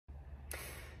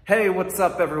Hey, what's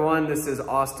up everyone? This is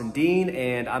Austin Dean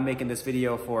and I'm making this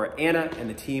video for Anna and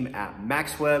the team at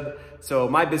MaxWeb. So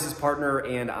my business partner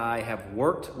and I have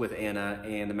worked with Anna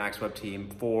and the MaxWeb team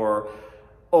for,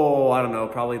 I don't know,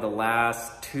 probably the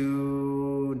last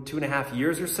two and a half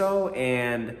years or so.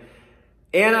 And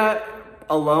Anna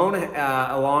alone,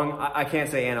 I can't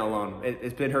say Anna alone,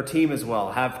 it's been her team as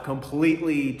well, have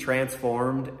completely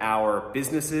transformed our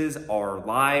businesses, our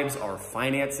lives, our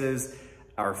finances,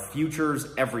 our futures,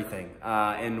 everything.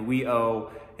 And we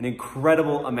owe an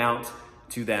incredible amount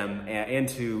to them and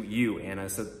to you, Anna.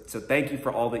 So thank you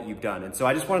for all that you've done. And so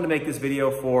I just wanted to make this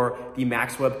video for the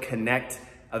MaxWeb Connect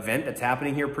event that's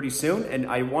happening here pretty soon. And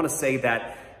I want to say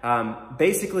that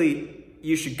basically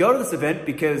you should go to this event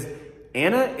because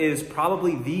Anna is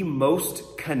probably the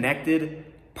most connected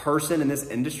person in this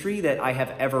industry that I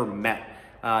have ever met.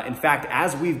 In fact,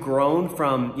 as we've grown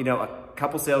from, a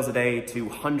couple sales a day to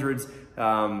hundreds,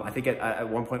 I think at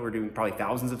one point we're doing probably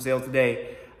thousands of sales a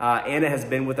day. Anna has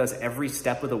been with us every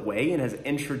step of the way and has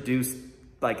introduced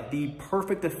like the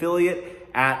perfect affiliate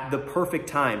at the perfect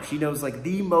time. She knows like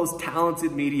the most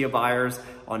talented media buyers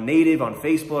on native, on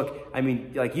Facebook. I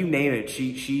mean, like you name it,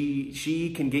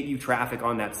 she can get you traffic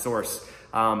on that source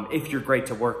if you're great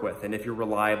to work with and if you're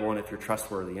reliable and if you're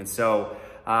trustworthy. And so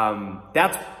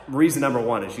that's reason number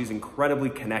one, is she's incredibly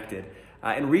connected.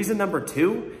 And reason number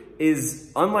two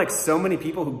is, unlike so many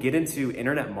people who get into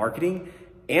internet marketing,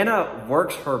 Anna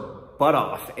works her butt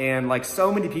off. And like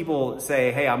so many people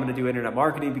say, hey, I'm gonna do internet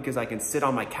marketing because I can sit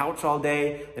on my couch all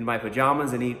day in my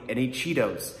pajamas and eat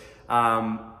Cheetos.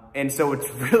 And so it's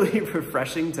really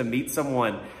refreshing to meet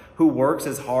someone who works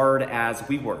as hard as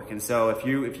we work. And so if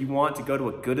you want to go to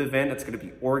a good event, it's gonna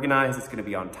be organized, it's gonna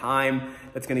be on time,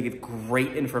 that's gonna give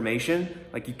great information,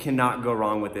 like you cannot go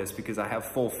wrong with this because I have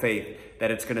full faith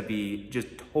that it's gonna be just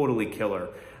totally killer.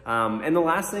 And the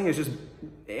last thing is just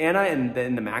Anna and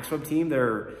the MaxWeb team,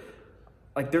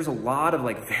 there's a lot of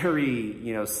like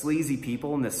very, sleazy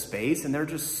people in this space, and they're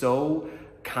just so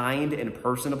kind and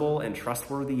personable and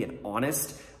trustworthy and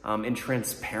honest and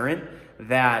transparent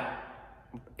that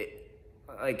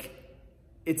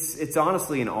it's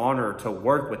honestly an honor to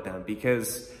work with them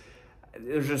because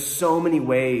there's just so many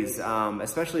ways,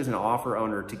 especially as an offer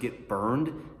owner, to get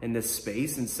burned in this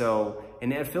space. And so,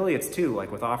 and affiliates too,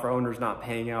 like with offer owners not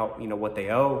paying out, what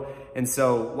they owe. And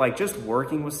so like just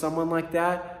working with someone like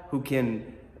that who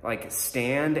can like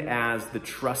stand as the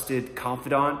trusted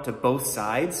confidant to both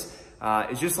sides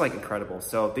is just like incredible.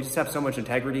 So they just have so much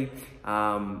integrity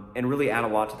and really add a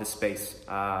lot to this space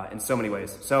in so many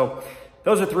ways. So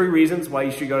those are 3 reasons why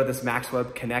you should go to this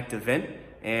MaxWeb Connect event,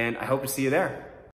 and I hope to see you there.